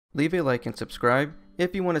Leave a like and subscribe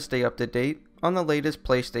if you want to stay up to date on the latest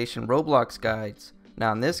PlayStation Roblox guides.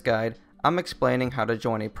 Now in this guide, I'm explaining how to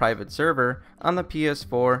join a private server on the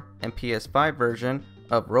PS4 and PS5 version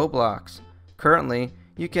of Roblox. Currently,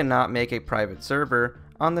 you cannot make a private server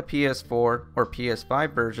on the PS4 or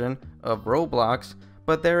PS5 version of Roblox,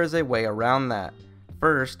 but there is a way around that.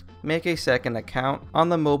 First, make a second account on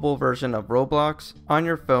the mobile version of Roblox on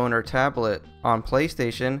your phone or tablet. On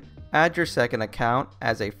PlayStation, add your second account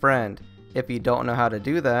as a friend. If you don't know how to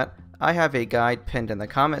do that, I have a guide pinned in the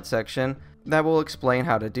comment section that will explain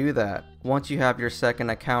how to do that. Once you have your second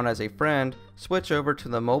account as a friend, switch over to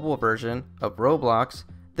the mobile version of Roblox,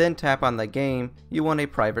 then tap on the game you want a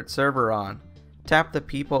private server on. Tap the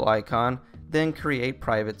people icon, then create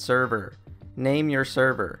private server. Name your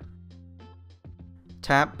server.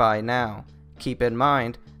 Tap buy now. Keep in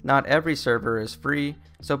mind, not every server is free,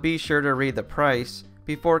 so be sure to read the price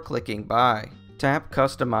before clicking buy. Tap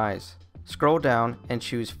customize. Scroll down and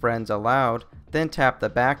choose friends allowed, then tap the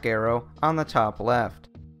back arrow on the top left.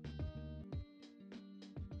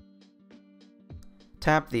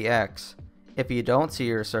 Tap the X. If you don't see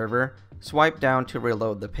your server, swipe down to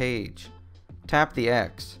reload the page. Tap the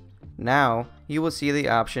X. Now you will see the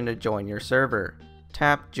option to join your server.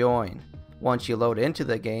 Tap join. Once you load into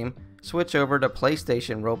the game, switch over to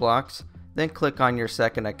PlayStation Roblox, then click on your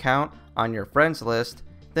second account on your friends list,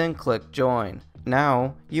 then click join.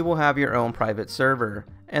 Now you will have your own private server,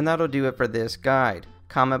 and that'll do it for this guide.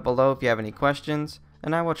 Comment below if you have any questions,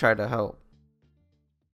 and I will try to help.